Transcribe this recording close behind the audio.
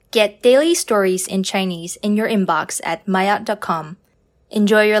Get daily stories in Chinese in your inbox at maya.com.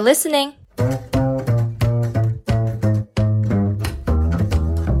 Enjoy your listening!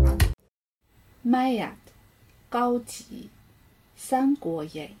 Maya 高级，三国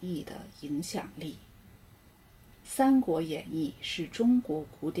演义的影响力。三国演义是中国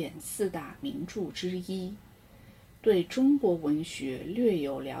古典四大名著之一，对中国文学略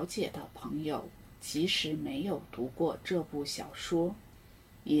有了解的朋友，即使没有读过这部小说，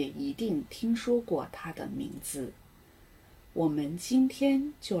也一定听说过它的名字。我们今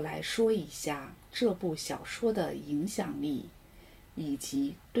天就来说一下这部小说的影响力，以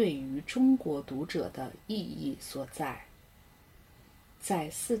及对于中国读者的意义所在。在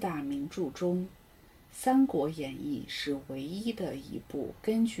四大名著中，《三国演义》是唯一的一部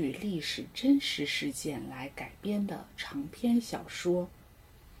根据历史真实事件来改编的长篇小说。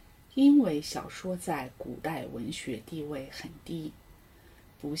因为小说在古代文学地位很低，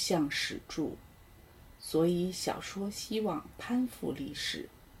不像史著，所以小说希望攀附历史，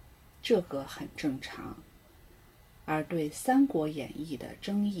这个很正常。而对《三国演义》的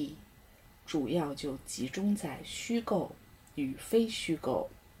争议，主要就集中在虚构与非虚构、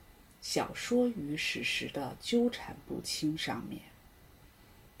小说与史实的纠缠不清上面。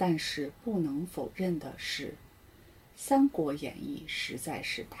但是不能否认的是，《三国演义》实在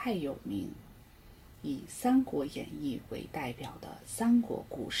是太有名，以《三国演义》为代表的三国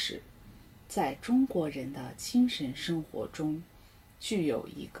故事，在中国人的精神生活中具有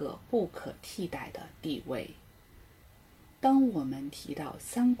一个不可替代的地位。当我们提到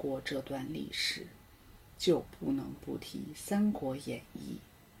三国这段历史，就不能不提《三国演义》。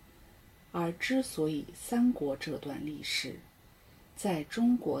而之所以三国这段历史在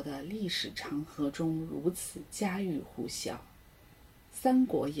中国的历史长河中如此家喻户晓，《三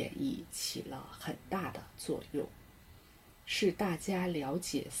国演义》起了很大的作用，是大家了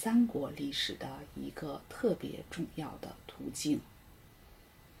解三国历史的一个特别重要的途径。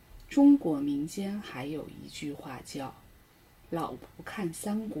中国民间还有一句话叫老不看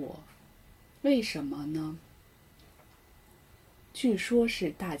三国，为什么呢？据说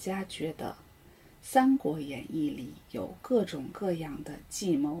是大家觉得《三国演义》里有各种各样的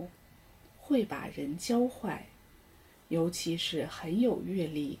计谋，会把人教坏，尤其是很有阅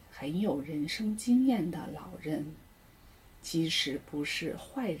历、很有人生经验的老人，即使不是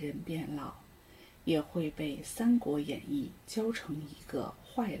坏人变老，也会被《三国演义》教成一个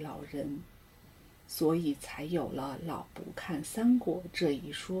坏老人，所以才有了老不看三国这一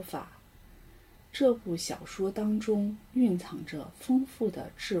说法。这部小说当中蕴藏着丰富的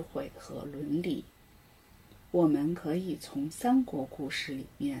智慧和伦理，我们可以从三国故事里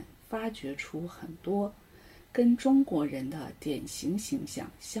面发掘出很多跟中国人的典型形象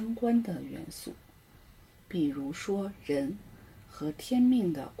相关的元素，比如说人和天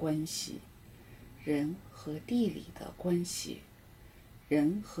命的关系，人和地理的关系，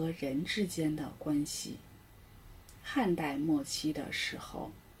人和人之间的关系。汉代末期的时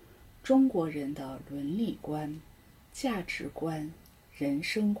候，中国人的伦理观、价值观、人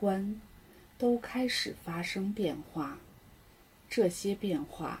生观都开始发生变化。这些变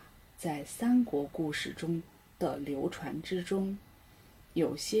化在三国故事中的流传之中，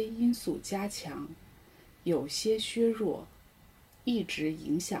有些因素加强，有些削弱，一直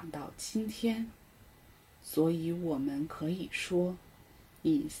影响到今天。所以我们可以说，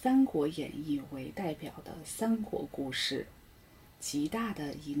以《三国演义》为代表的三国故事，极大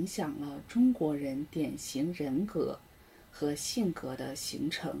地影响了中国人典型人格和性格的形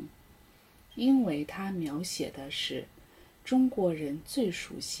成，因为它描写的是中国人最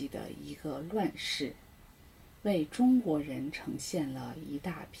熟悉的一个乱世，为中国人呈现了一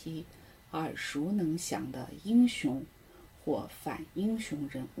大批耳熟能详的英雄或反英雄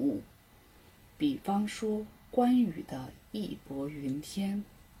人物，比方说关羽的义薄云天，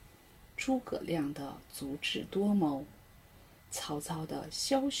诸葛亮的足智多谋，曹操的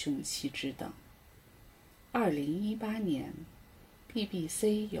枭雄气质等。2018年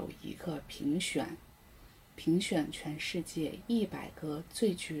BBC 有一个评选全世界100个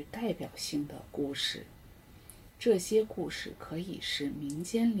最具代表性的故事，这些故事可以是民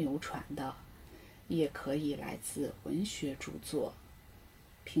间流传的，也可以来自文学著作。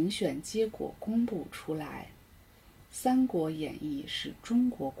评选结果公布出来，《三国演义》是中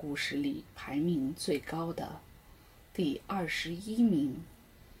国故事里排名最高的，第21名。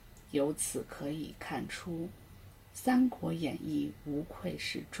由此可以看出，《三国演义》无愧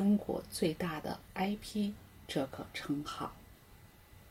是中国最大的 IP 这个称号。